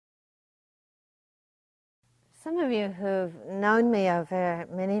Some of you who've known me over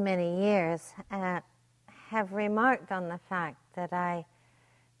many, many years have remarked on the fact that I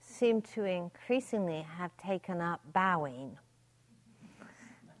seem to increasingly have taken up bowing.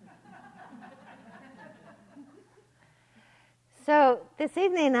 So this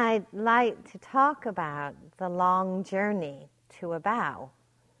evening I'd like to talk about the long journey to a bow.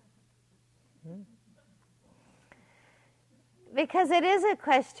 Because it is a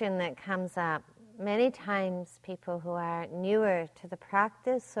question that comes up many times. People who are newer to the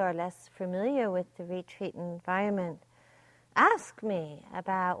practice or less familiar with the retreat environment ask me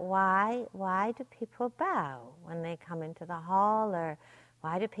about why do people bow when they come into the hall, or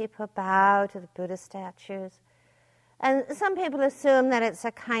why do people bow to the Buddha statues? And some people assume that it's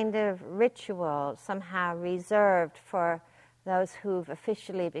a kind of ritual somehow reserved for those who've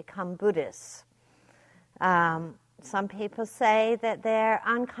officially become Buddhists. Some people say that they're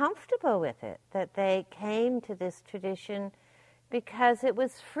uncomfortable with it, that they came to this tradition because it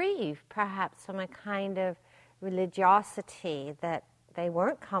was free, perhaps from a kind of religiosity that they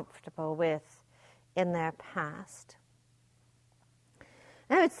weren't comfortable with in their past.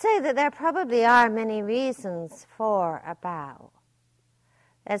 I would say that there probably are many reasons for a bow.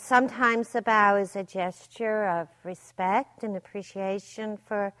 That sometimes a bow is a gesture of respect and appreciation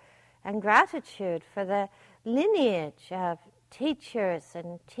for and gratitude for the lineage of teachers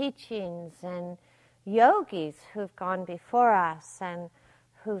and teachings and yogis who've gone before us and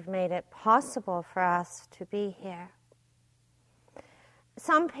who've made it possible for us to be here.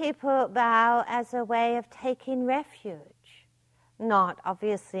 Some people bow as a way of taking refuge, not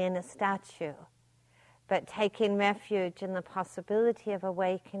obviously in a statue, but taking refuge in the possibility of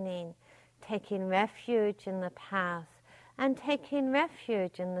awakening, taking refuge in the path, and taking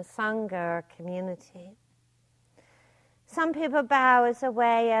refuge in the Sangha or community. Some people bow as a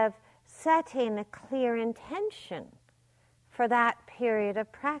way of setting a clear intention for that period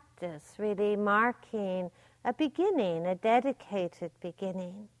of practice, really marking a beginning, a dedicated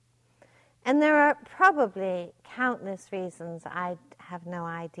beginning. And there are probably countless reasons I have no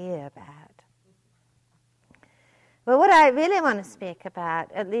idea about. But what I really want to speak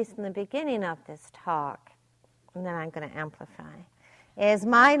about, at least in the beginning of this talk, and then I'm going to amplify, is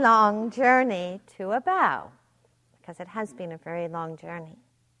my long journey to a bow, because it has been a very long journey.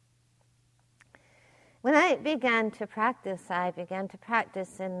 When I began to practice, I began to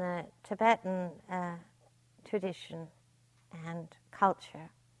practice in the Tibetan tradition and culture.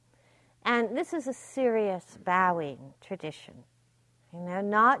 And this is a serious bowing tradition.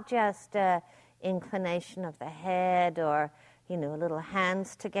 Not just an inclination of the head or, a little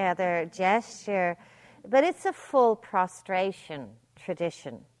hands together gesture, but it's a full prostration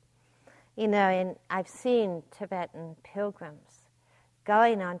tradition. I've seen Tibetan pilgrims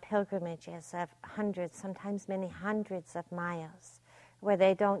going on pilgrimages of hundreds, sometimes many hundreds of miles, where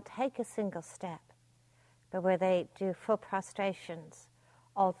they don't take a single step, but where they do full prostrations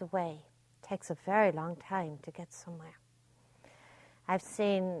all the way. It takes a very long time to get somewhere. I've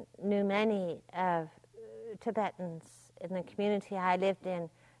knew many of Tibetans in the community I lived in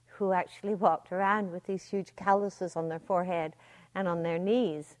who actually walked around with these huge calluses on their forehead and on their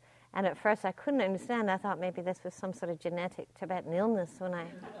knees. And at first I couldn't understand. I thought maybe this was some sort of genetic Tibetan illness when I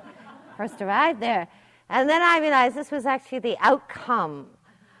first arrived there. And then I realized this was actually the outcome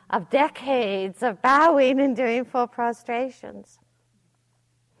of decades of bowing and doing full prostrations.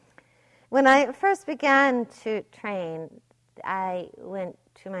 When I first began to train, I went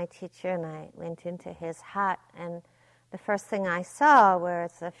to my teacher and I went into his hut, and the first thing I saw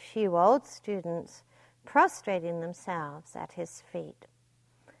was a few old students prostrating themselves at his feet.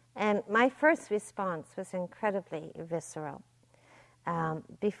 And my first response was incredibly visceral.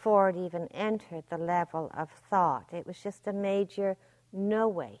 Before it even entered the level of thought, it was just a major no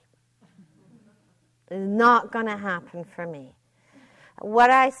way. It's not going to happen for me. What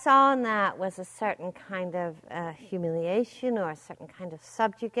I saw in that was a certain kind of humiliation, or a certain kind of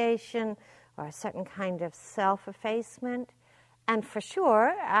subjugation, or a certain kind of self-effacement. And for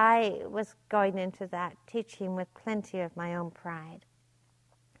sure, I was going into that teaching with plenty of my own pride.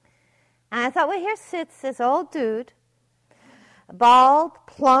 And I thought, well, here sits this old dude, bald,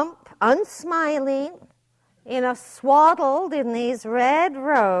 plump, unsmiling, swaddled in these red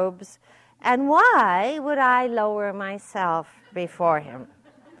robes, and why would I lower myself before him?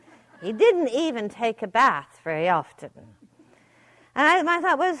 He didn't even take a bath very often. And I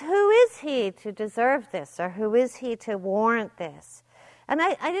thought, well, who is he to deserve this, or who is he to warrant this? And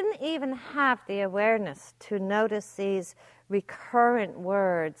I didn't even have the awareness to notice these recurrent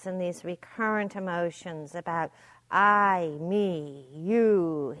words and these recurrent emotions about I, me,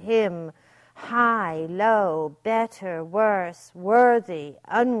 you, him, high, low, better, worse, worthy,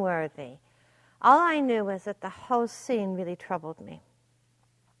 unworthy. All I knew was that the whole scene really troubled me.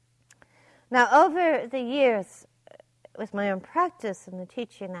 Now, over the years, with my own practice and the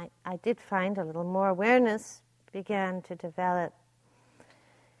teaching, I did find a little more awareness began to develop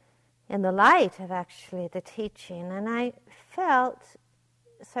in the light of actually the teaching. And I felt,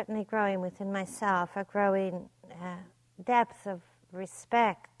 certainly growing within myself, a growing depth of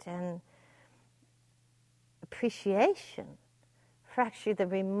respect and appreciation for actually the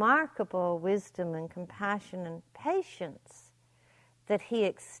remarkable wisdom and compassion and patience that he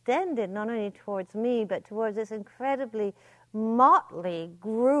extended not only towards me but towards this incredibly motley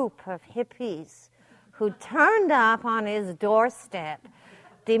group of hippies who turned up on his doorstep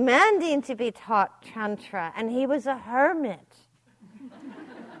demanding to be taught Tantra, and he was a hermit.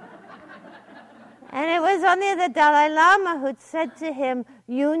 And it was only the Dalai Lama who'd said to him,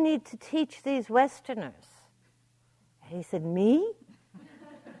 "You need to teach these Westerners." And he said, "Me?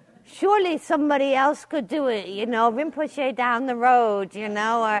 Surely somebody else could do it, Rinpoche down the road,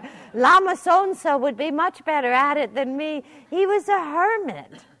 or Lama so-and-so would be much better at it than me." He was a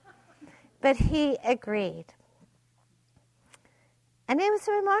hermit. But he agreed. And he was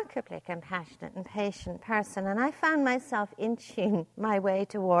a remarkably compassionate and patient person, and I found myself inching my way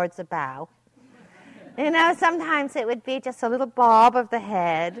towards a bow. Sometimes it would be just a little bob of the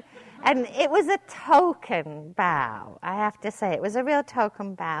head, and it was a token bow, I have to say. It was a real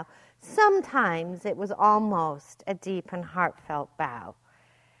token bow. Sometimes it was almost a deep and heartfelt bow.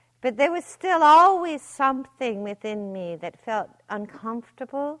 But there was still always something within me that felt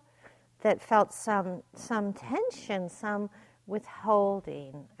uncomfortable, that felt some tension, some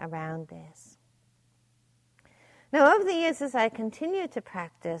withholding around this. Now, over the years, as I continued to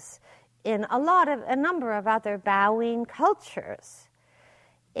practice in a number of other bowing cultures,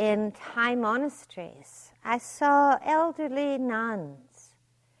 in Thai monasteries, I saw elderly nuns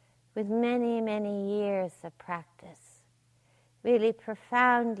with many, many years of practice, really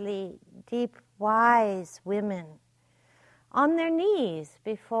profoundly deep, wise women on their knees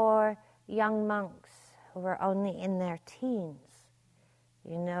before young monks who were only in their teens,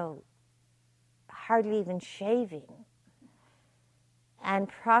 hardly even shaving, and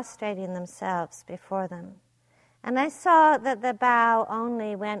prostrating themselves before them. And I saw that the bow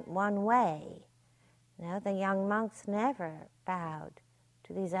only went one way. The young monks never bowed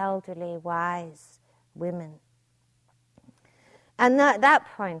to these elderly, wise women. And at that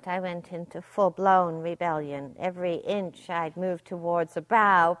point, I went into full-blown rebellion. Every inch I'd moved towards a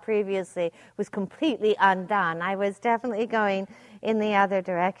bow previously was completely undone. I was definitely going in the other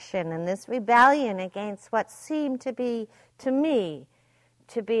direction. And this rebellion against what seemed to be, to me,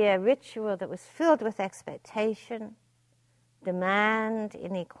 to be a ritual that was filled with expectation, demand,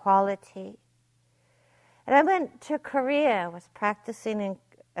 inequality. And I went to Korea, was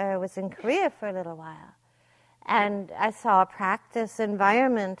in Korea for a little while. And I saw a practice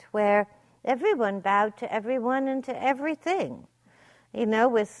environment where everyone bowed to everyone and to everything,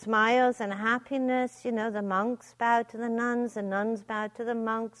 with smiles and happiness. The monks bowed to the nuns bowed to the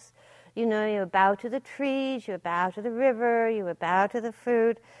monks. You bow to the trees, you bow to the river, you bow to the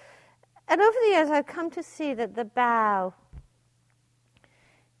food. And over the years, I've come to see that the bow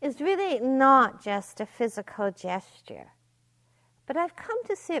is really not just a physical gesture, but I've come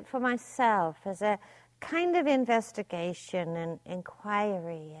to see it for myself as a kind of investigation and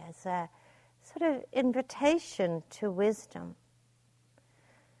inquiry, as a sort of invitation to wisdom.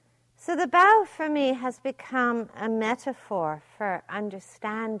 So the bow for me has become a metaphor for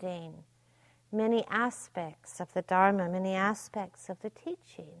understanding many aspects of the Dharma, many aspects of the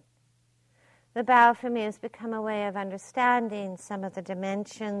teaching. The bow for me has become a way of understanding some of the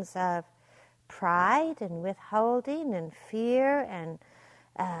dimensions of pride and withholding and fear and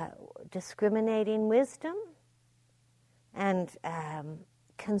discriminating wisdom and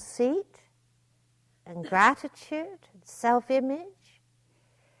conceit and gratitude and self-image.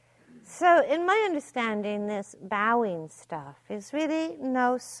 So in my understanding, this bowing stuff is really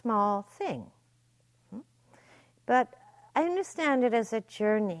no small thing. But I understand it as a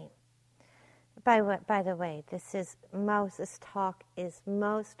journey. By the way, this talk is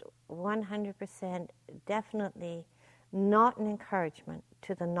most 100% definitely not an encouragement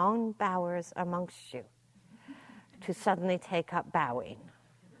to the non-bowers amongst you to suddenly take up bowing.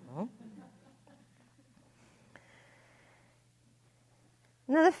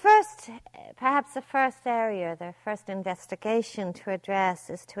 Now perhaps the first area, the first investigation to address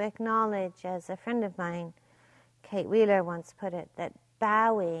is to acknowledge, as a friend of mine, Kate Wheeler, once put it, that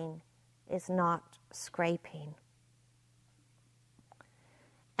bowing is not scraping.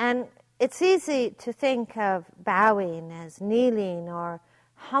 And it's easy to think of bowing as kneeling or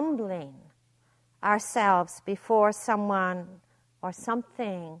humbling ourselves before someone or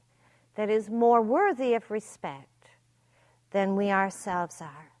something that is more worthy of respect than we ourselves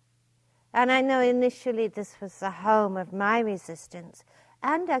are. And I know initially this was the home of my resistance,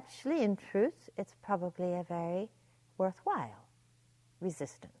 and actually, in truth, it's probably a very worthwhile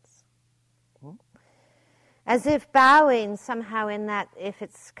resistance. As if bowing somehow in that, if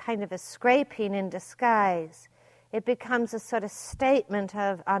it's kind of a scraping in disguise, it becomes a sort of statement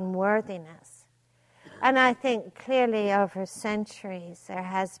of unworthiness. And I think clearly over centuries there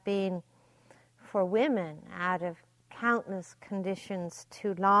has been, for women, out of countless conditions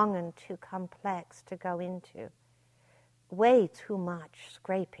too long and too complex to go into, way too much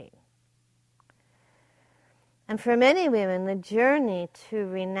scraping. And for many women, the journey to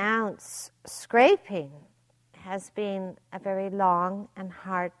renounce scraping has been a very long and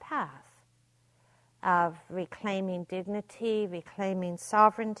hard path of reclaiming dignity, reclaiming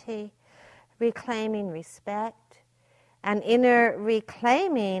sovereignty, reclaiming respect, and inner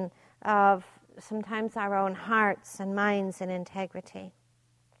reclaiming of sometimes our own hearts and minds and integrity.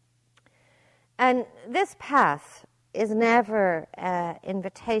 And this path is never an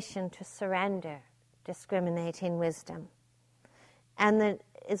invitation to surrender discriminating wisdom, and that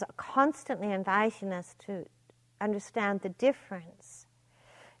is constantly inviting us to understand the difference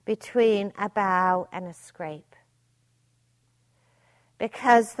between a bow and a scrape.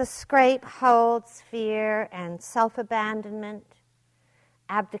 Because the scrape holds fear and self-abandonment,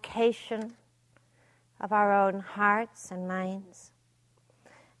 abdication of our own hearts and minds.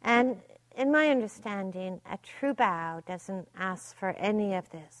 And in my understanding, a true bow doesn't ask for any of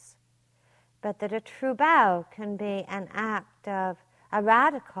this, but that a true bow can be an act of, a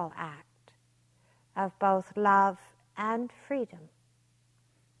radical act of both love and freedom.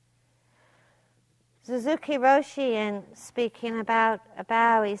 Suzuki Roshi, in speaking about a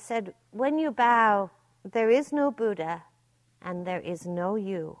bow, he said, when you bow, there is no Buddha and there is no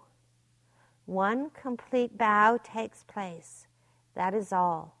you. One complete bow takes place. That is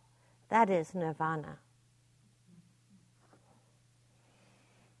all. That is nirvana.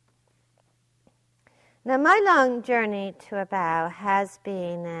 Now, my long journey to a bow has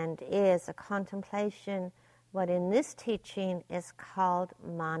been and is a contemplation, what in this teaching is called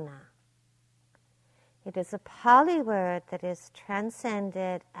mana. It is a Pali word that is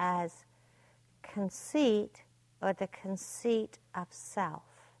transcended as conceit, or the conceit of self.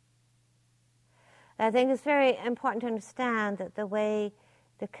 I think it's very important to understand that the way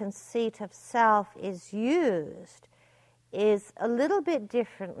the conceit of self is used is a little bit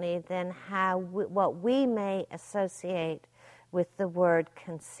differently than what we may associate with the word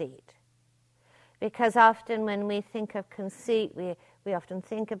conceit. Because often when we think of conceit, we often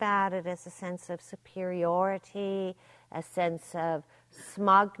think about it as a sense of superiority, a sense of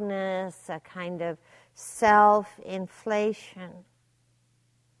smugness, a kind of self-inflation.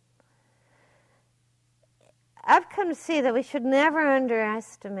 I've come to see that we should never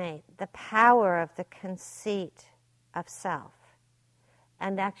underestimate the power of the conceit of self,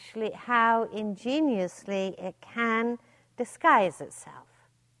 and actually how ingeniously it can disguise itself.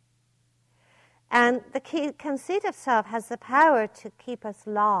 And the conceit of self has the power to keep us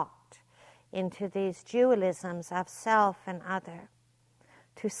locked into these dualisms of self and other,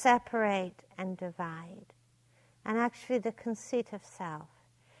 to separate and divide. And actually the conceit of self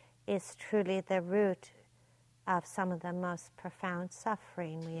is truly the root of some of the most profound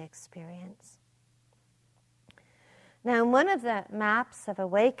suffering we experience. Now, in one of the maps of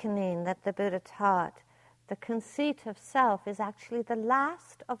awakening that the Buddha taught, the conceit of self is actually the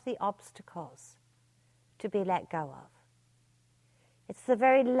last of the obstacles to be let go of. It's the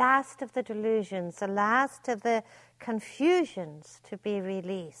very last of the delusions, the last of the confusions to be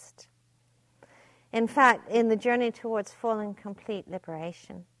released. In fact, in the journey towards full and complete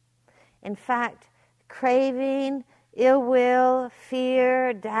liberation, in fact, craving, ill will,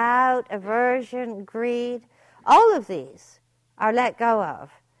 fear, doubt, aversion, greed, all of these are let go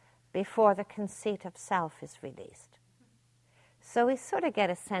of before the conceit of self is released. So we sort of get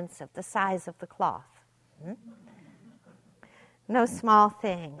a sense of the size of the cloth. No small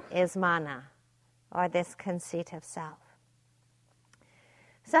thing is mana, or this conceit of self.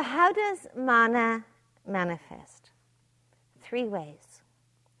 So how does mana manifest? 3 ways.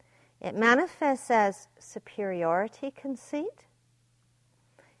 It manifests as superiority conceit.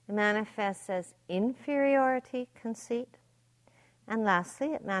 It manifests as inferiority conceit. And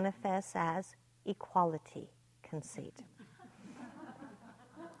lastly, it manifests as equality conceit.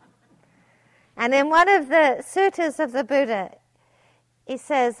 And in one of the suttas of the Buddha, he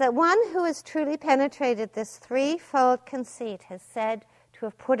says that one who has truly penetrated this threefold conceit has said to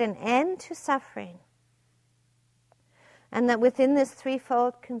have put an end to suffering, and that within this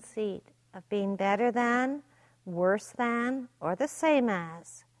threefold conceit of being better than, worse than, or the same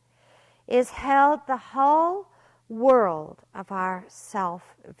as, is held the whole world of our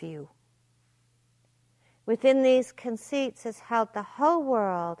self-view. Within these conceits is held the whole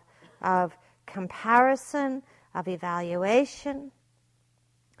world of comparison, of evaluation,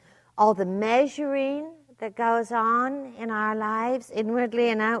 all the measuring that goes on in our lives, inwardly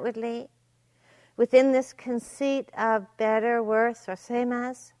and outwardly. Within this conceit of better, worse, or same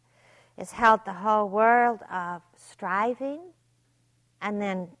as, is held the whole world of striving, and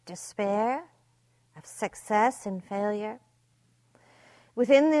then despair, of success and failure.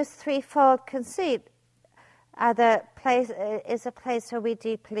 Within this threefold conceit is a place where we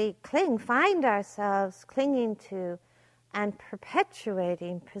deeply find ourselves clinging to and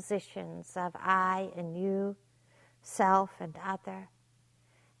perpetuating positions of I and you, self and other,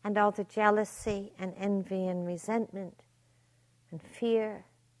 and all the jealousy and envy and resentment and fear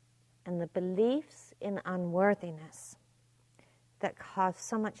and the beliefs in unworthiness that cause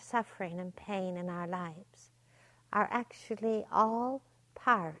so much suffering and pain in our lives are actually all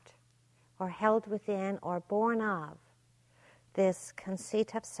part or held within or born of this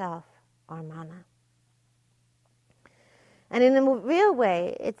conceit of self or mana. And in a real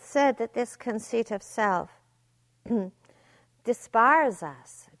way, it's said that this conceit of self dispars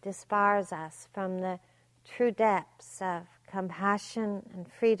us from the true depths of compassion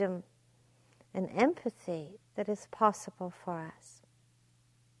and freedom and empathy that is possible for us.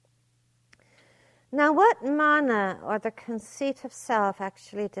 Now, what mana, or the conceit of self,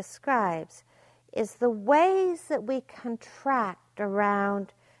 actually describes is the ways that we contract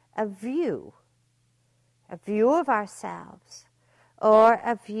around a view of ourselves or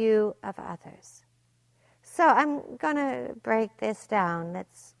a view of others. So I'm going to break this down.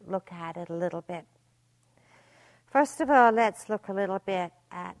 Let's look at it a little bit. First of all, let's look a little bit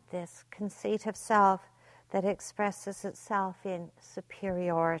at this conceit of self that expresses itself in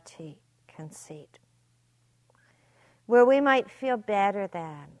superiority conceit, where we might feel better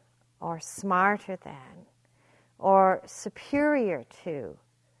than, or smarter than, or superior to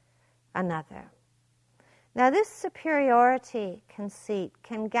another. Now, this superiority conceit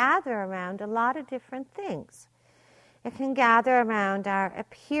can gather around a lot of different things. It can gather around our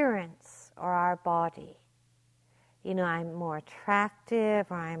appearance or our body. You know, I'm more attractive,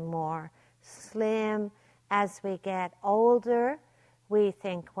 or I'm more slim. As we get older, we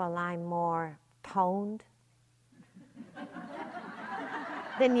think, well, I'm more toned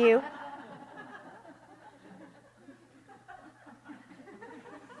than you.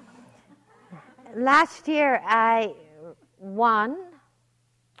 Last year I won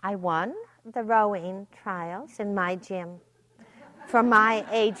the rowing trials in my gym for my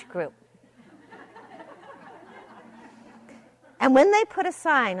age group. And when they put a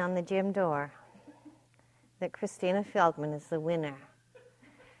sign on the gym door that Christina Feldman is the winner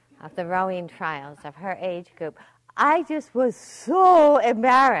of the rowing trials of her age group, I just was so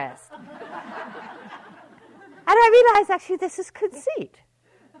embarrassed. And I realized, actually, this is conceit.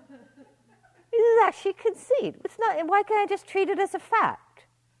 This is actually conceit. It's not. Why can't I just treat it as a fact?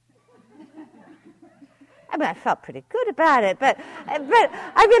 I mean, I felt pretty good about it, but I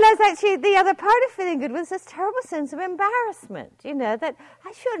realized actually the other part of feeling good was this terrible sense of embarrassment. You know, that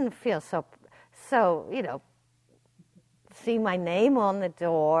I shouldn't feel so. You know, see my name on the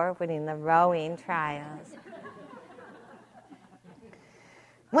door winning the rowing trials.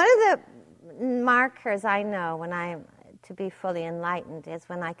 One of the markers I know when I'm to be fully enlightened is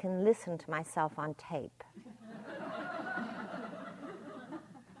when I can listen to myself on tape.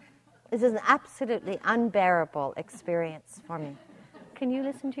 This is an absolutely unbearable experience for me. Can you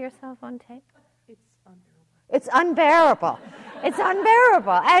listen to yourself on tape? It's unbearable. It's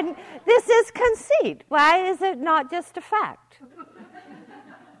unbearable. And this is conceit. Why is it not just a fact?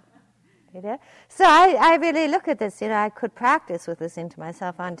 You know? So I really look at this, you know, I could practice with listening to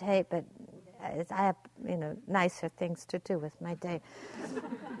myself on tape, but I have, you know, nicer things to do with my day.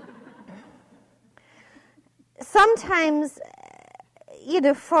 Sometimes, you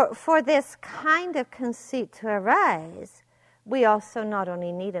know, for this kind of conceit to arise, we also not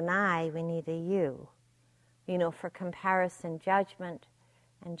only need an I, we need a you. You know, for comparison, judgment,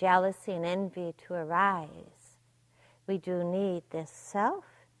 and jealousy and envy to arise, we do need this self,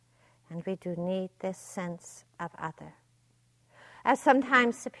 and we do need this sense of other. As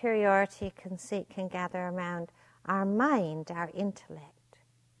sometimes superiority conceit can gather around our mind, our intellect.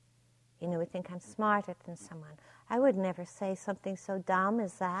 You know, we think I'm smarter than someone. I would never say something so dumb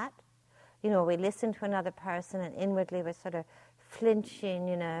as that. We listen to another person and inwardly we're sort of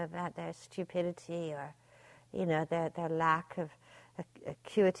flinching, about their stupidity or, their lack of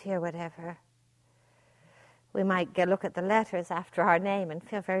acuity or whatever. We might look at the letters after our name and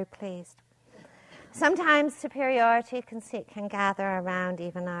feel very pleased. Sometimes superiority conceit can gather around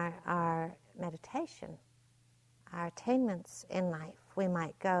even our meditation, our attainments in life. We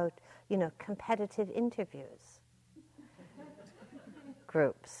might go, competitive interviews,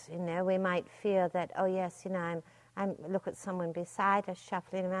 groups. We might feel that, oh yes, I'm look at someone beside us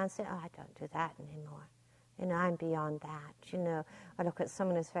shuffling around and say, oh, I don't do that anymore. I'm beyond that. I look at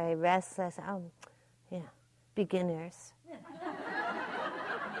someone who's very restless. Oh, yeah, beginners.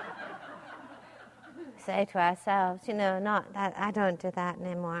 Say to ourselves, not that I don't do that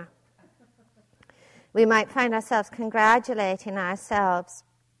anymore. We might find ourselves congratulating ourselves,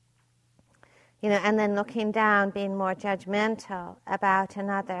 and then looking down, being more judgmental about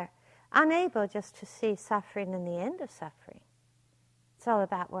another, unable just to see suffering and the end of suffering. It's all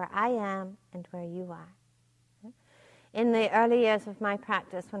about where I am and where you are. In the early years of my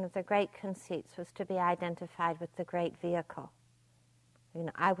practice, one of the great conceits was to be identified with the great vehicle.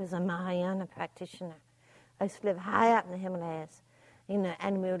 I was a Mahayana practitioner. I used to live high up in the Himalayas,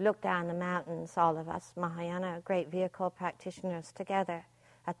 and we would look down the mountains, all of us Mahayana, great vehicle practitioners together,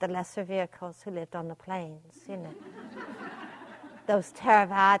 at the lesser vehicles who lived on the plains, Those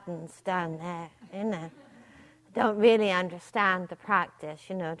Theravadins down there, don't really understand the practice,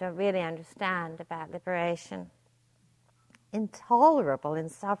 don't really understand about liberation. Intolerable,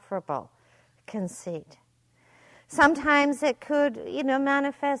 insufferable conceit. Sometimes it could,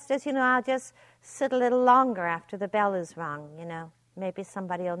 manifest as, I'll just sit a little longer after the bell is rung, Maybe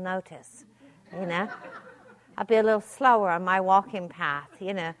somebody will notice, I'll be a little slower on my walking path,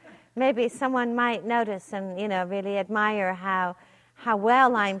 Maybe someone might notice and, really admire how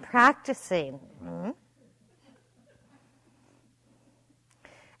well I'm practicing.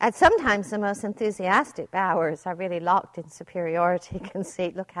 And sometimes the most enthusiastic bowers are really locked in superiority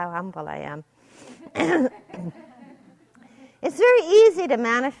conceit. Look how humble I am. It's very easy to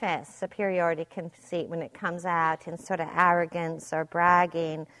manifest superiority conceit when it comes out in sort of arrogance or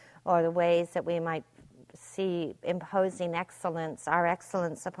bragging, or the ways that we might see imposing excellence, our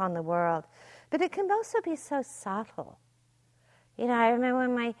excellence upon the world. But it can also be so subtle. I remember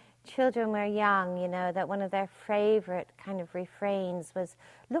when my children were young, that one of their favorite kind of refrains was,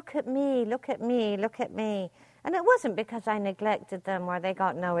 look at me, look at me, look at me. And it wasn't because I neglected them or they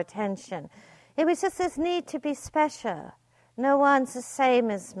got no attention. It was just this need to be special. No one's the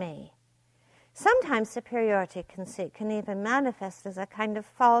same as me. Sometimes superiority conceit can even manifest as a kind of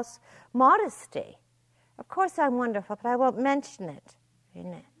false modesty. Of course I'm wonderful, but I won't mention it.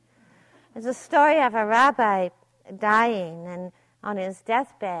 There's a story of a rabbi dying, and on his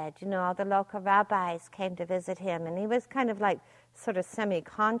deathbed, all the local rabbis came to visit him, and he was kind of like sort of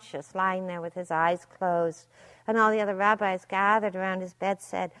semi-conscious, lying there with his eyes closed, and all the other rabbis gathered around his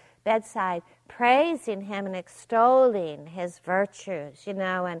bedside, praising him and extolling his virtues,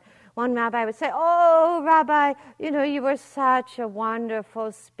 and one rabbi would say, oh, Rabbi, you were such a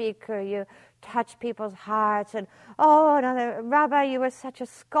wonderful speaker, you touch people's hearts, and oh, another Rabbi, you were such a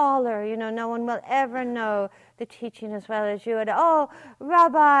scholar, no one will ever know the teaching as well as you, and oh,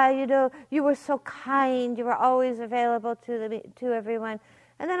 Rabbi, you were so kind, you were always available to everyone.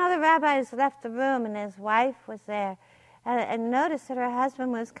 And then other rabbis left the room, and his wife was there, and noticed that her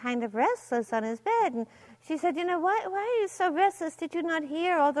husband was kind of restless on his bed, and she said, why are you so restless? Did you not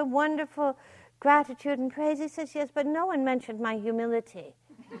hear all the wonderful gratitude and praise? He says, yes, but no one mentioned my humility.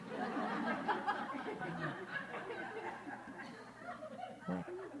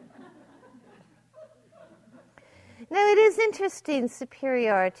 Now, it is interesting,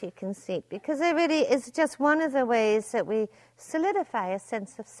 superiority conceit, because it really is just one of the ways that we solidify a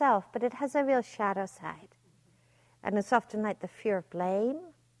sense of self, but it has a real shadow side. And it's often like the fear of blame,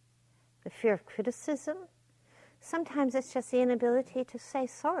 the fear of criticism. Sometimes it's just the inability to say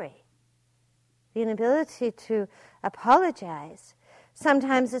sorry, the inability to apologize.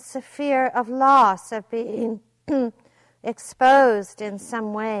 Sometimes it's the fear of loss, of being exposed in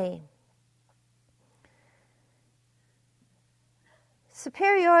some way.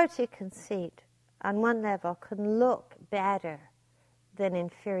 Superiority conceit, on one level, can look better than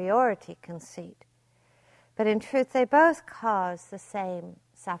inferiority conceit. But in truth, they both cause the same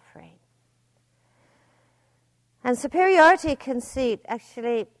suffering. And superiority conceit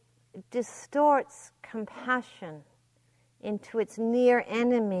actually distorts compassion into its near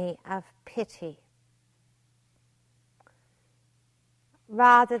enemy of pity.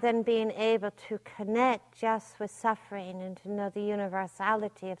 rather than being able to connect just with suffering and to know the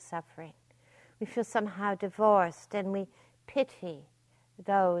universality of suffering. We feel somehow divorced, and we pity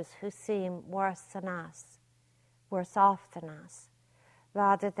those who seem worse than us, worse off than us,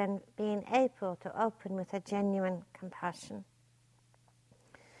 rather than being able to open with a genuine compassion.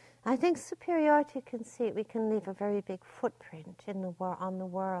 I think superiority conceit, we can leave a very big footprint in on the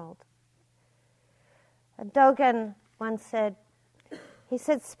world. Dogen once said, he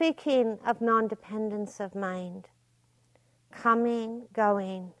said, speaking of non-dependence of mind, coming,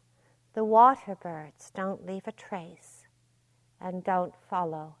 going, the water birds don't leave a trace and don't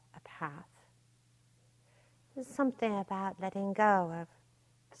follow a path. There's something about letting go of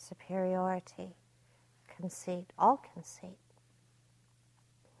superiority, conceit, all conceit.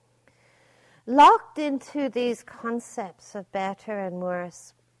 Locked into these concepts of better and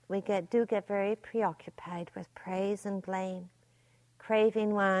worse, we do get very preoccupied with praise and blame,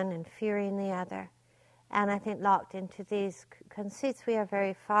 craving one and fearing the other. And I think locked into these conceits, we are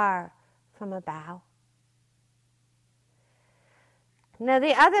very far from a bow. Now,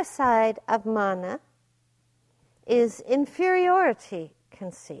 the other side of mana is inferiority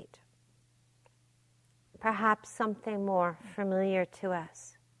conceit, perhaps something more familiar to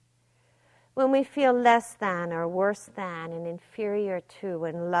us. When we feel less than or worse than and inferior to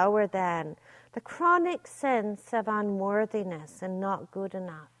and lower than, the chronic sense of unworthiness and not good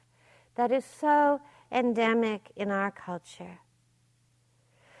enough that is so endemic in our culture.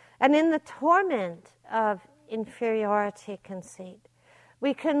 And in the torment of inferiority conceit,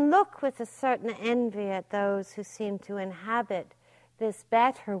 we can look with a certain envy at those who seem to inhabit this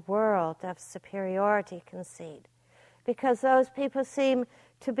better world of superiority conceit, because those people seem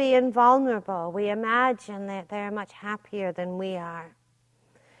to be invulnerable. We imagine that they're much happier than we are.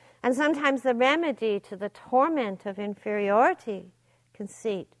 And sometimes the remedy to the torment of inferiority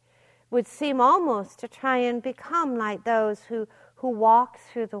conceit would seem almost to try and become like those who walk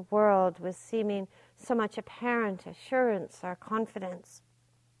through the world with seeming so much apparent assurance or confidence.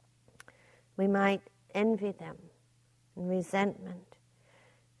 We might envy them and resentment.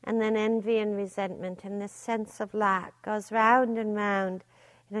 And then envy and resentment and this sense of lack goes round and round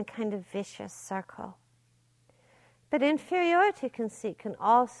in a kind of vicious circle. But inferiority conceit can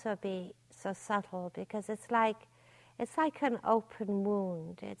also be so subtle, because it's like an open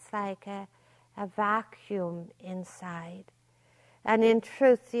wound. It's like a vacuum inside. And in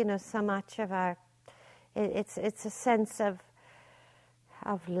truth, so much of it's a sense of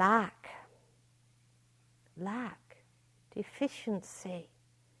lack, deficiency,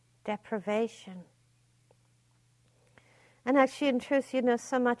 deprivation. And actually, in truth,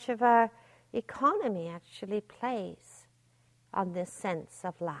 so much of our economy actually plays on this sense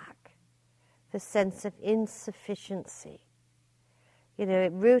of lack, the sense of insufficiency.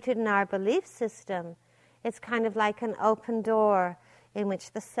 Rooted in our belief system, it's kind of like an open door in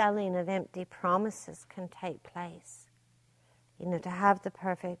which the selling of empty promises can take place. To have the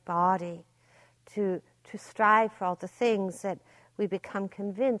perfect body, to strive for all the things that we become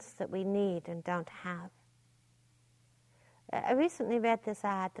convinced that we need and don't have. I recently read this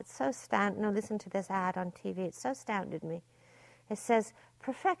ad that's listened to this ad on TV. It so astounded me. It says,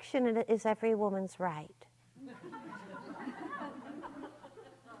 perfection is every woman's right.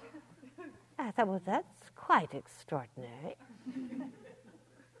 I thought, well, that's quite extraordinary.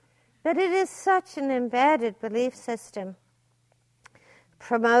 But it is such an embedded belief system,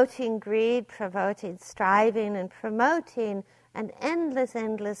 promoting greed, promoting striving, and promoting an endless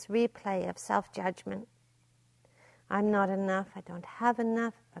replay of self-judgment. I'm not enough, I don't have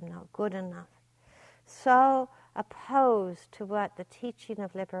enough, I'm not good enough. So opposed to what the teaching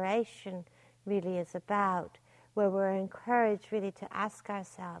of liberation really is about, where we're encouraged really to ask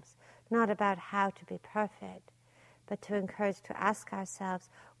ourselves, not about how to be perfect, but to encourage to ask ourselves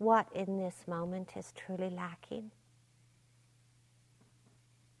what in this moment is truly lacking.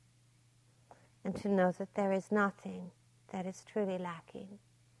 And to know that there is nothing that is truly lacking.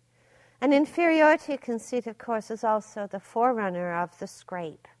 And inferiority conceit, of course, is also the forerunner of the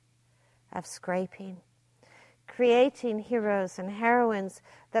scrape, of scraping, creating heroes and heroines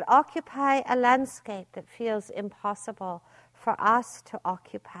that occupy a landscape that feels impossible for us to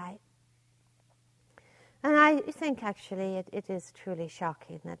occupy. And I think actually it is truly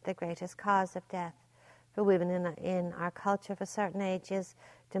shocking that the greatest cause of death for women in our culture of a certain age is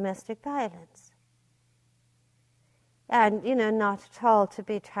domestic violence. And, not at all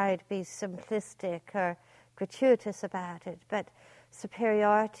to try to be simplistic or gratuitous about it, but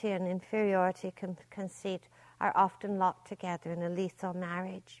superiority and inferiority conceit are often locked together in a lethal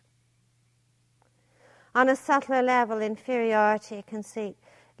marriage. On a subtler level, inferiority conceit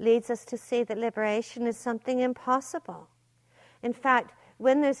leads us to see that liberation is something impossible. In fact,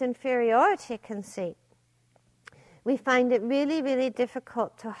 when there's inferiority conceit, we find it really, really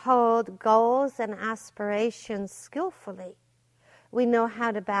difficult to hold goals and aspirations skillfully. We know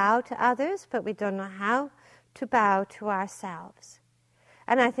how to bow to others, but we don't know how to bow to ourselves.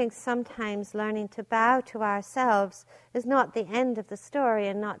 And I think sometimes learning to bow to ourselves is not the end of the story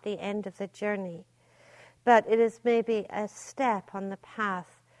and not the end of the journey, but it is maybe a step on the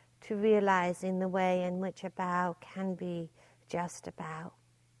path to realizing the way in which a bow can be just a bow.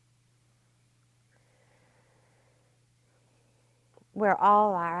 Where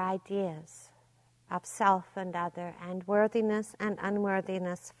all our ideas of self and other and worthiness and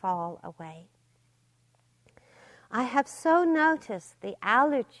unworthiness fall away. I have so noticed the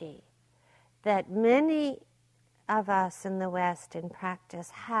allergy that many of us in the West in practice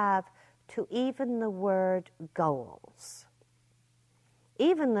have to even the word goals,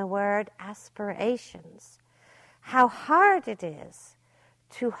 even the word aspirations. How hard it is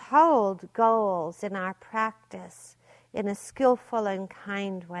to hold goals in our practice in a skillful and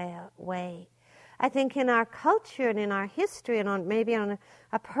kind way. I think in our culture and in our history and maybe on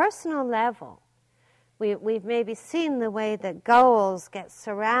a personal level, we've maybe seen the way that goals get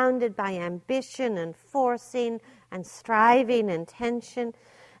surrounded by ambition and forcing and striving and tension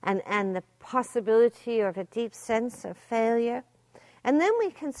and the possibility of a deep sense of failure. And then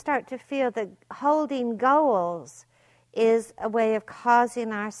we can start to feel that holding goals is a way of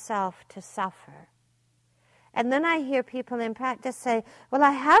causing ourselves to suffer. And then I hear people in practice say, well,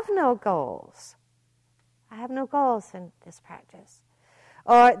 I have no goals. I have no goals in this practice.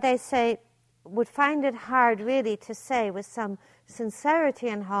 Or they say, would find it hard really to say with some sincerity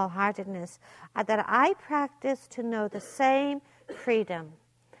and wholeheartedness that I practice to know the same freedom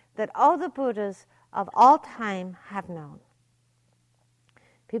that all the Buddhas of all time have known.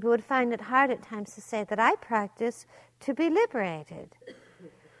 People would find it hard at times to say that I practice to be liberated.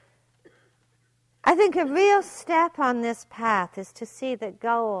 I think a real step on this path is to see that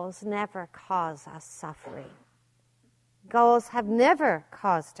goals never cause us suffering. Goals have never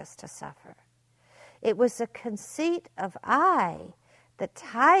caused us to suffer. It was a conceit of I that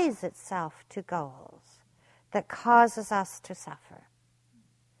ties itself to goals that causes us to suffer.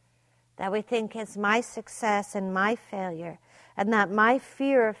 That we think it's my success and my failure, and that my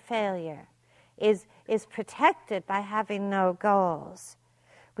fear of failure is protected by having no goals.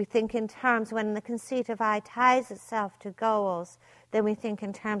 We think in terms, when the conceit of I ties itself to goals, then we think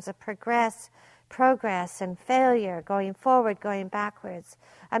in terms of progress and failure, going forward, going backwards,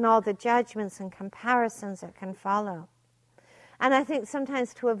 and all the judgments and comparisons that can follow. And I think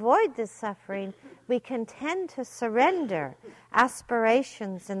sometimes to avoid this suffering, we can tend to surrender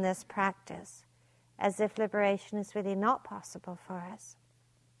aspirations in this practice, as if liberation is really not possible for us.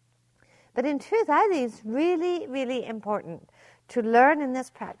 But in truth, I think it's really, really important to learn in this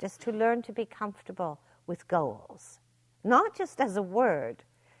practice, to learn to be comfortable with goals. Not just as a word,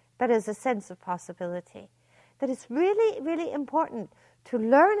 but as a sense of possibility. That it's really, really important to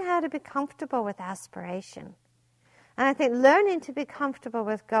learn how to be comfortable with aspiration. And I think learning to be comfortable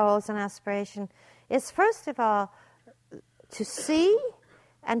with goals and aspiration is, first of all, to see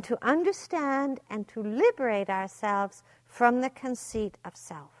and to understand and to liberate ourselves from the conceit of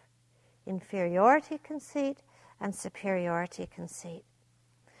self. Inferiority conceit and superiority conceit.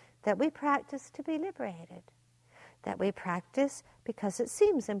 That we practice to be liberated. That we practice because it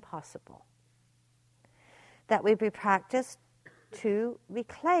seems impossible. That we practice to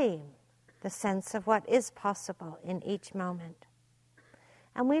reclaim the sense of what is possible in each moment.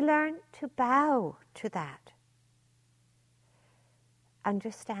 And we learn to bow to that.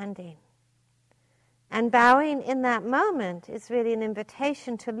 Understanding. And bowing in that moment is really an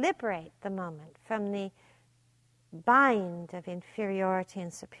invitation to liberate the moment from the bind of inferiority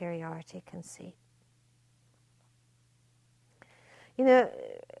and superiority conceit. You know,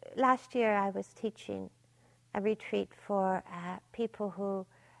 last year I was teaching a retreat for people who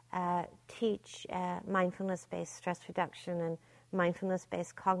teach mindfulness-based stress reduction and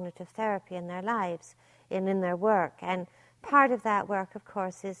mindfulness-based cognitive therapy in their lives and in their work. And part of that work, of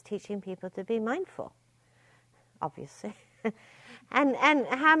course, is teaching people to be mindful, obviously. and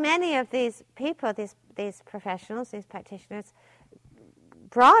how many of these people, these professionals, these practitioners,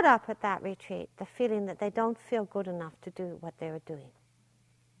 brought up at that retreat the feeling that they don't feel good enough to do what they were doing.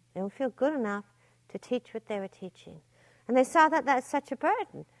 They don't feel good enough to teach what they were teaching. And they saw that that's such a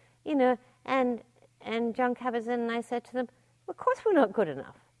burden, you know, and John Kabat-Zinn and I said to them, well, of course we're not good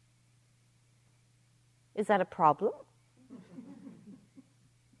enough. Is that a problem?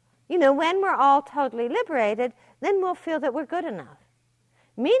 When we're all totally liberated, then we'll feel that we're good enough.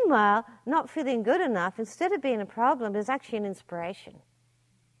 Meanwhile, not feeling good enough, instead of being a problem, is actually an inspiration.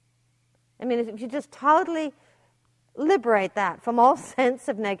 I mean, if you just totally liberate that from all sense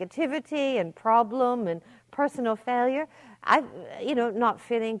of negativity and problem and personal failure, not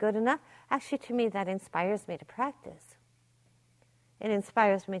feeling good enough, actually to me that inspires me to practice. It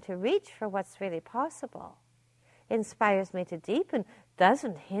inspires me to reach for what's really possible. It inspires me to deepen,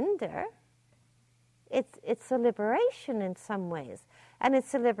 doesn't hinder. It's a liberation in some ways. And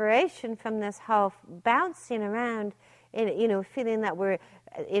it's a liberation from this whole bouncing around, feeling that we're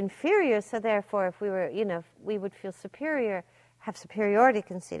inferior, so therefore if we were, we would feel superior, have superiority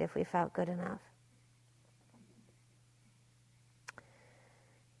conceit if we felt good enough.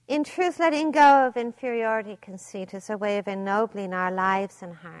 In truth, letting go of inferiority conceit is a way of ennobling our lives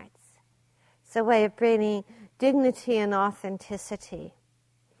and hearts. It's a way of bringing dignity and authenticity.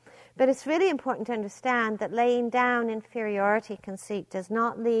 But it's really important to understand that laying down inferiority conceit does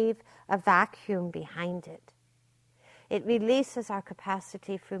not leave a vacuum behind it. It releases our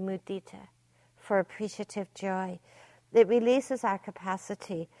capacity for mudita, for appreciative joy. It releases our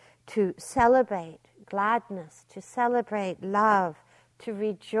capacity to celebrate gladness, to celebrate love, to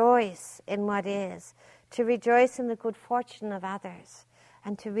rejoice in what is, to rejoice in the good fortune of others,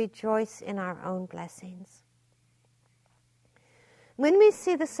 and to rejoice in our own blessings. When we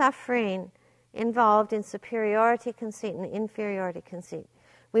see the suffering involved in superiority conceit and inferiority conceit,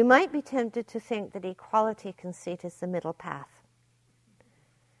 we might be tempted to think that equality conceit is the middle path.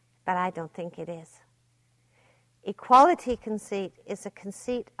 But I don't think it is. Equality conceit is a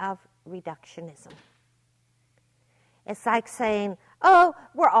conceit of reductionism. It's like saying, oh,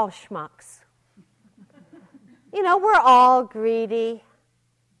 we're all schmucks. We're all greedy.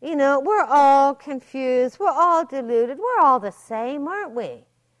 We're all confused. We're all deluded. We're all the same, aren't we?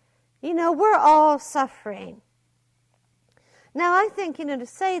 We're all suffering. Now, I think, to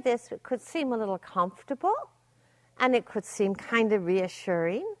say this, it could seem a little comfortable, and it could seem kind of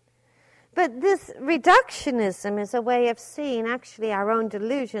reassuring. But this reductionism is a way of seeing actually our own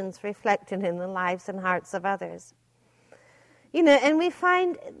delusions reflected in the lives and hearts of others. And we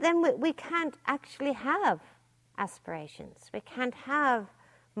find then we can't actually have aspirations. We can't have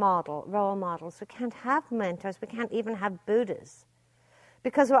role models. We can't have mentors. We can't even have Buddhas.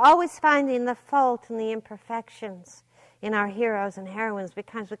 Because we're always finding the fault and the imperfections in our heroes and heroines,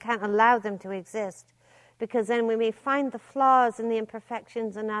 because we can't allow them to exist. Because then when we find the flaws and the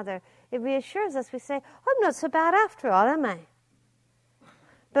imperfections in others, it reassures us. We say, I'm not so bad after all, am I?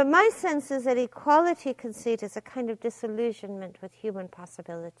 But my sense is that equality conceit is a kind of disillusionment with human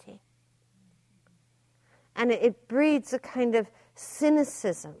possibility. And it breeds a kind of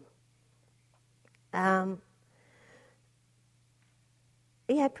cynicism.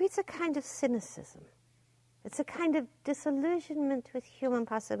 It breeds a kind of cynicism. It's a kind of disillusionment with human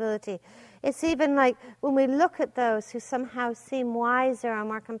possibility. It's even like when we look at those who somehow seem wiser or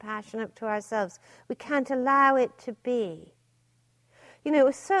more compassionate to ourselves, we can't allow it to be. It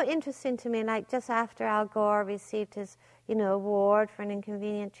was so interesting to me, like just after Al Gore received his, award for an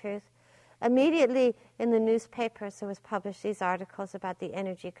inconvenient truth, immediately in the newspapers there was published these articles about the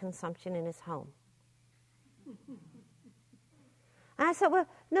energy consumption in his home. And I thought, well,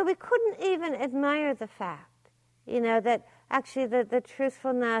 no, we couldn't even admire the fact, that actually the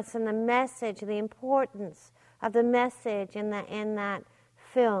truthfulness and the message, the importance of the message in that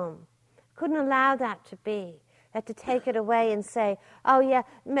film, couldn't allow that to be. Had to take it away and say, oh yeah,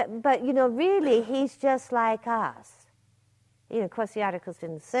 but really he's just like us. Of course the articles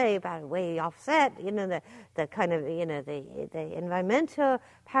didn't say about way offset, the kind of, the environmental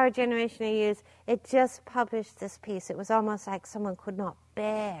power generation he used. It just published this piece. It was almost like someone could not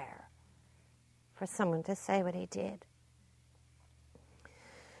bear for someone to say what he did.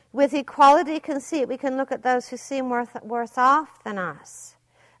 With equality conceit, we can look at those who seem worse off than us.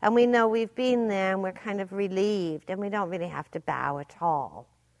 And we know we've been there and we're kind of relieved, and we don't really have to bow at all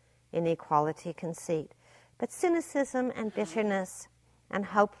in equality conceit. But cynicism and bitterness and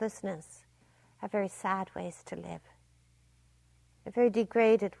hopelessness are very sad ways to live. They're very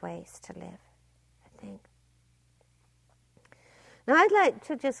degraded ways to live, I think. Now I'd like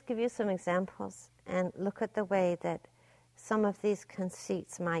to just give you some examples and look at the way that some of these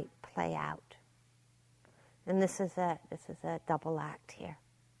conceits might play out. And this is a double act here.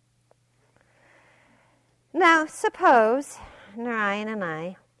 Now, suppose Narayan and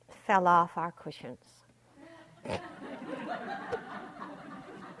I fell off our cushions.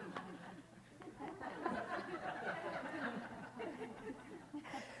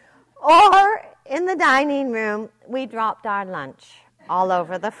 Or in the dining room, we dropped our lunch all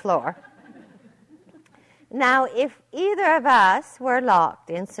over the floor. Now, if either of us were locked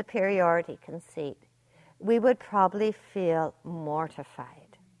in superiority conceit, we would probably feel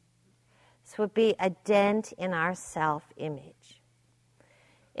mortified. This would be a dent in our self-image.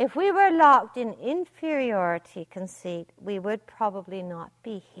 If we were locked in inferiority conceit, we would probably not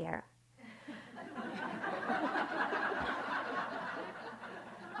be here.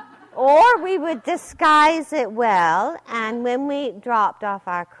 Or we would disguise it well, and when we dropped off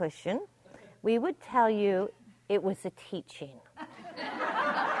our cushion, we would tell you it was a teaching.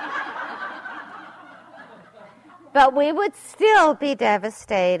 But we would still be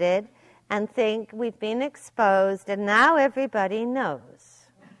devastated and think we've been exposed and now everybody knows.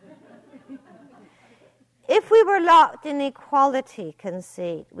 If we were locked in equality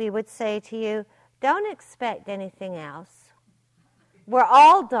conceit, we would say to you, don't expect anything else. We're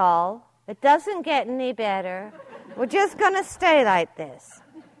all dull. It doesn't get any better. We're just going to stay like this.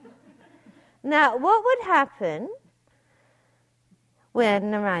 Now, what would happen when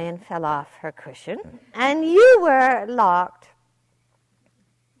Narayan fell off her cushion and you were locked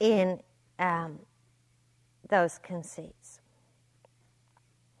in those conceits?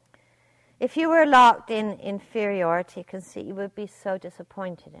 If you were locked in inferiority conceit, you would be so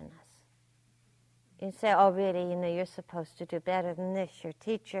disappointed in us. You'd say, oh, really, you're supposed to do better than this. You're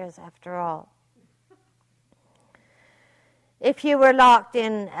teachers, after all. If you were locked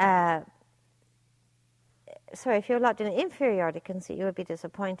in if you were locked in inferiority conceit, you would be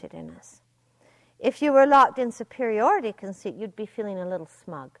disappointed in us. If you were locked in superiority conceit, you'd be feeling a little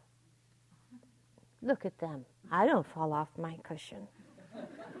smug. Look at them. I don't fall off my cushion.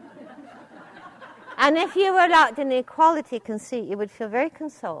 And if you were locked in equality conceit, you would feel very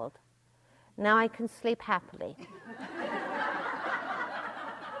consoled. Now I can sleep happily.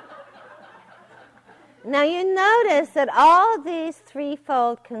 Now you notice that all these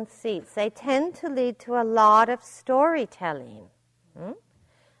threefold conceits, they tend to lead to a lot of storytelling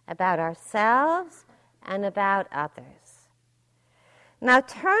about ourselves and about others. Now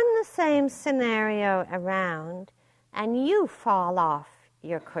turn the same scenario around and you fall off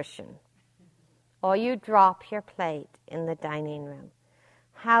your cushion or you drop your plate in the dining room.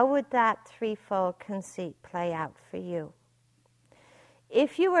 How would that threefold conceit play out for you?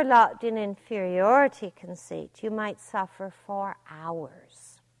 If you were locked in inferiority conceit, you might suffer for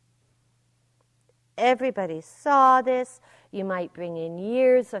hours. Everybody saw this. You might bring in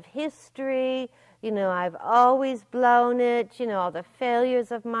years of history. I've always blown it. All the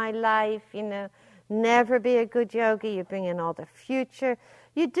failures of my life. Never be a good yogi. You bring in all the future.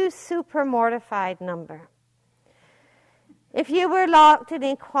 You do super mortified number. If you were locked in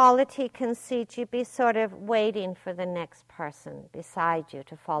equality conceit, you'd be sort of waiting for the next person beside you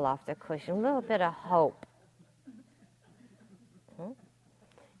to fall off the cushion. A little bit of hope.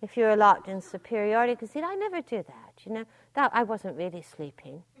 If you were locked in superiority conceit, I never do that. That I wasn't really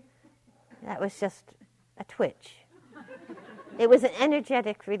sleeping. That was just a twitch. It was an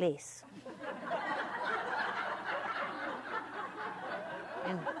energetic release.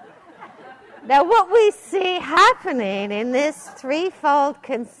 Now, what we see happening in this threefold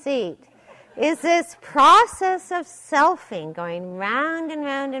conceit is this process of selfing going round and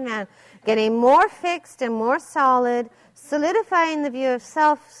round and round, getting more fixed and more solid, solidifying the view of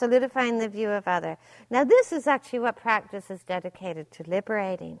self, solidifying the view of other. Now, this is actually what practice is dedicated to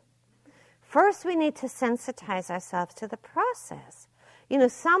liberating. First, we need to sensitize ourselves to the process.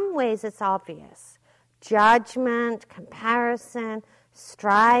 Some ways it's obvious. Judgment, comparison,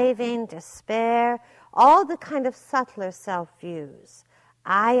 striving, despair, all the kind of subtler self-views.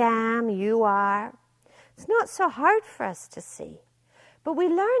 I am, you are. It's not so hard for us to see. But we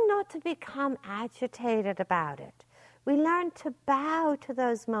learn not to become agitated about it. We learn to bow to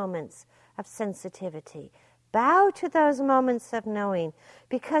those moments of sensitivity, bow to those moments of knowing,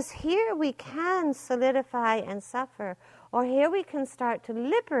 because here we can solidify and suffer, or here we can start to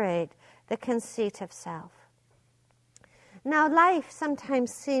liberate the conceit of self. Now, life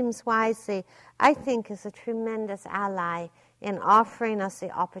sometimes seems wisely, I think, is a tremendous ally in offering us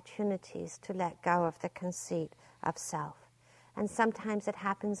the opportunities to let go of the conceit of self. And sometimes it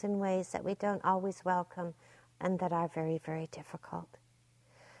happens in ways that we don't always welcome and that are very, very difficult.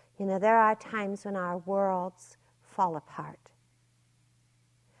 There are times when our worlds fall apart.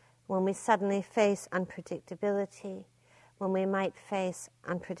 When we suddenly face unpredictability, when we might face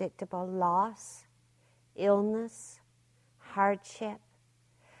unpredictable loss, illness, hardship,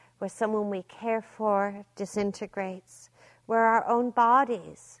 where someone we care for disintegrates, where our own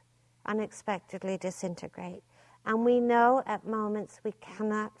bodies unexpectedly disintegrate. And we know at moments we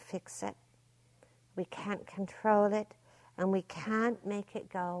cannot fix it, we can't control it, and we can't make it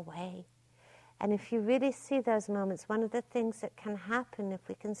go away. And if you really see those moments, one of the things that can happen if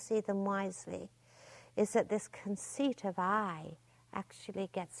we can see them wisely is that this conceit of I actually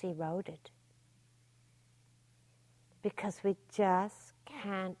gets eroded. Because we just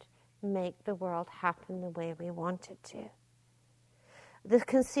can't make the world happen the way we want it to. The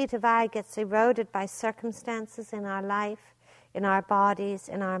conceit of I gets eroded by circumstances in our life, in our bodies,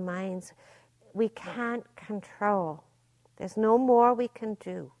 in our minds. We can't control. There's no more we can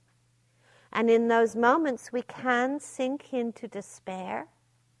do. And in those moments, we can sink into despair.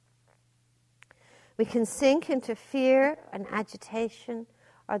 We can sink into fear and agitation,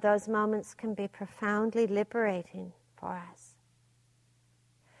 or those moments can be profoundly liberating for us.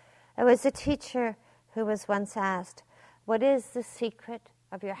 There was a teacher who was once asked, "What is the secret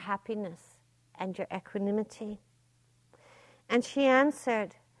of your happiness and your equanimity?" And she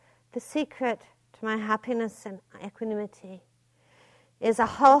answered, "The secret to my happiness and equanimity is a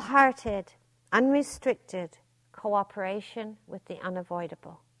wholehearted, unrestricted cooperation with the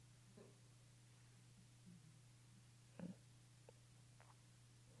unavoidable."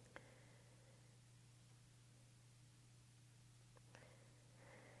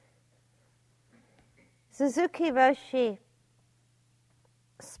 Suzuki Roshi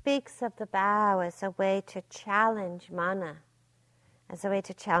speaks of the bow as a way to challenge mana, as a way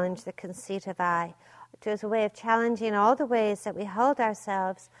to challenge the conceit of I, as a way of challenging all the ways that we hold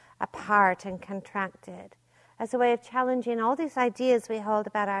ourselves apart and contracted, as a way of challenging all these ideas we hold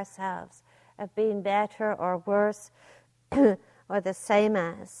about ourselves, of being better or worse or the same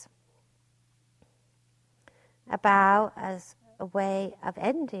as. A bow as a way of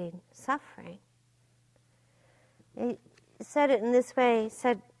ending suffering. He said it in this way. He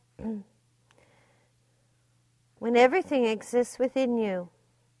said, when everything exists within you,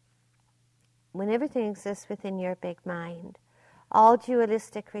 when everything exists within your big mind, all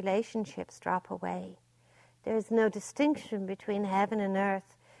dualistic relationships drop away. There is no distinction between heaven and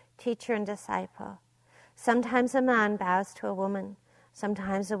earth, teacher and disciple. Sometimes a man bows to a woman.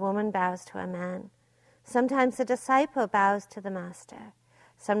 Sometimes a woman bows to a man. Sometimes a disciple bows to the master.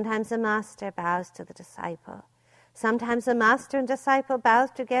 Sometimes the master bows to the disciple. Sometimes the master and disciple bow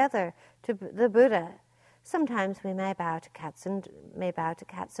together to the Buddha. Sometimes we may bow to cats and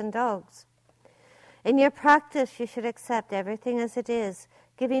dogs. In your practice, you should accept everything as it is,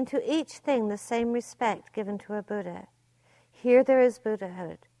 giving to each thing the same respect given to a Buddha. Here there is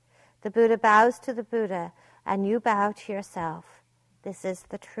Buddhahood. The Buddha bows to the Buddha, and you bow to yourself. This is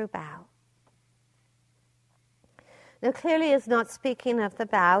the true bow. Now, clearly, is not speaking of the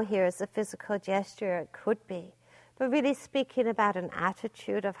bow here as a physical gesture. It could be. But really speaking about an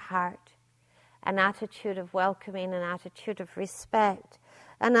attitude of heart, an attitude of welcoming, an attitude of respect,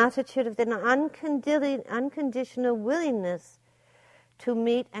 an attitude of an unconditional willingness to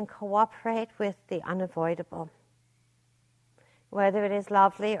meet and cooperate with the unavoidable, whether it is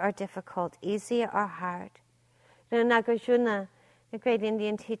lovely or difficult, easy or hard. You know, Nagarjuna, the great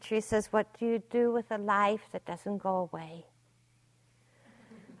Indian teacher, he says, "What do you do with a life that doesn't go away?"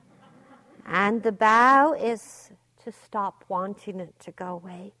 And the bow is to stop wanting it to go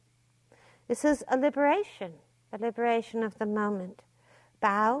away. This is a liberation of the moment.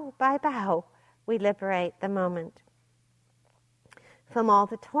 Bow by bow, we liberate the moment from all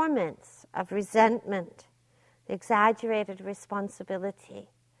the torments of resentment, the exaggerated responsibility,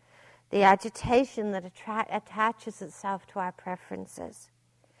 the agitation that attaches itself to our preferences,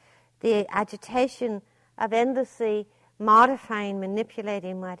 the agitation of endlessly modifying,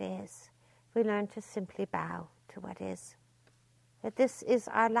 manipulating what is. We learn to simply bow to what is. That this is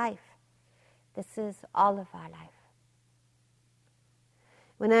our life. This is all of our life.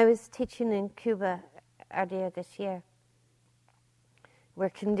 When I was teaching in Cuba earlier this year, where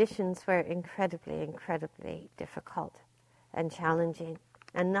conditions were incredibly difficult and challenging,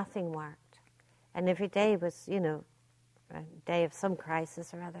 and nothing worked, and every day was, a day of some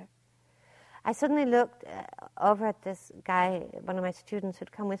crisis or other, I suddenly looked over at this guy, one of my students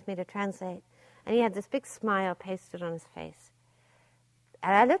who'd come with me to translate, and he had this big smile pasted on his face.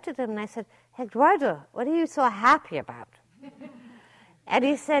 And I looked at him and I said, "Eduardo, what are you so happy about?" And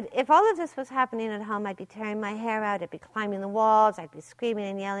he said, "If all of this was happening at home, I'd be tearing my hair out, I'd be climbing the walls, I'd be screaming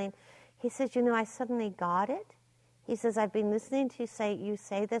and yelling." He says, "I suddenly got it." He says, "I've been listening to you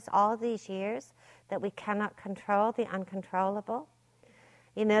say this all these years, that we cannot control the uncontrollable.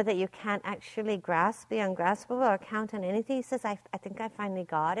 That you can't actually grasp the ungraspable or count on anything." He says, I think I finally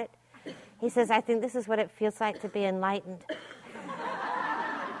got it. He says, "I think this is what it feels like to be enlightened."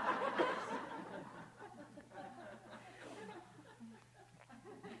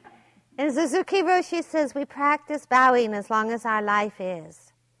 And Suzuki Roshi says we practice bowing as long as our life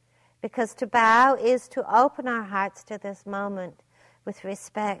is. Because to bow is to open our hearts to this moment with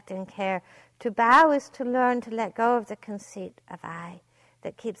respect and care. To bow is to learn to let go of the conceit of I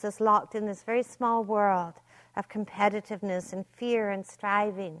that keeps us locked in this very small world of competitiveness and fear and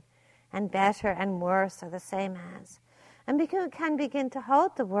striving and better and worse are the same as. And we can begin to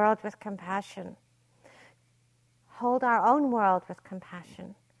hold the world with compassion. Hold our own world with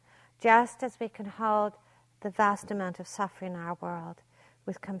compassion, just as we can hold the vast amount of suffering in our world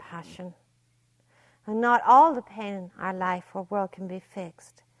with compassion. And not all the pain in our life or world can be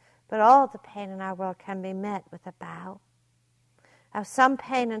fixed, but all the pain in our world can be met with a bow. Of some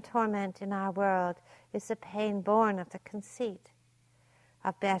pain and torment in our world is the pain born of the conceit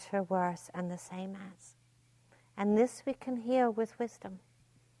of better, worse, and the same as. And this we can heal with wisdom.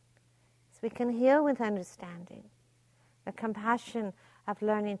 This we can heal with understanding. The compassion of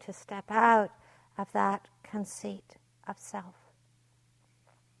learning to step out of that conceit of self.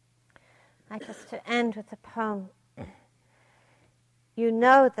 I just to end with a poem. You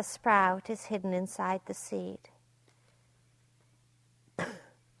know the sprout is hidden inside the seed.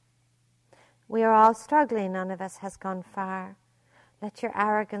 We are all struggling, none of us has gone far. Let your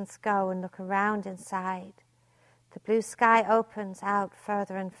arrogance go and look around inside. The blue sky opens out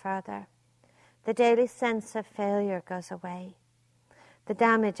further and further. The daily sense of failure goes away. The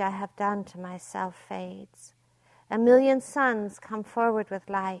damage I have done to myself fades. A million suns come forward with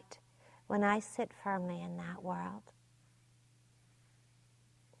light when I sit firmly in that world.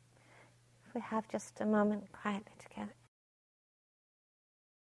 If we have just a moment quietly together.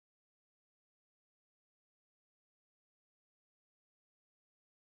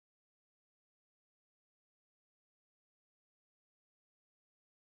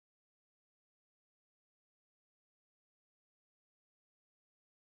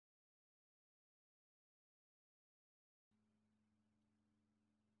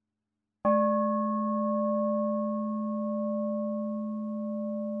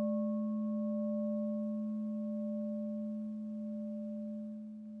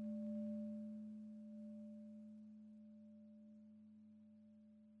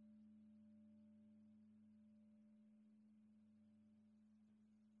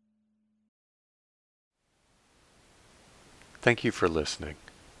 Thank you for listening.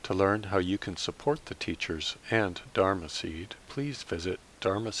 To learn how you can support the teachers and Dharma Seed, please visit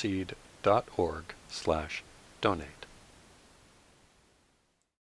dharmaseed.org/donate.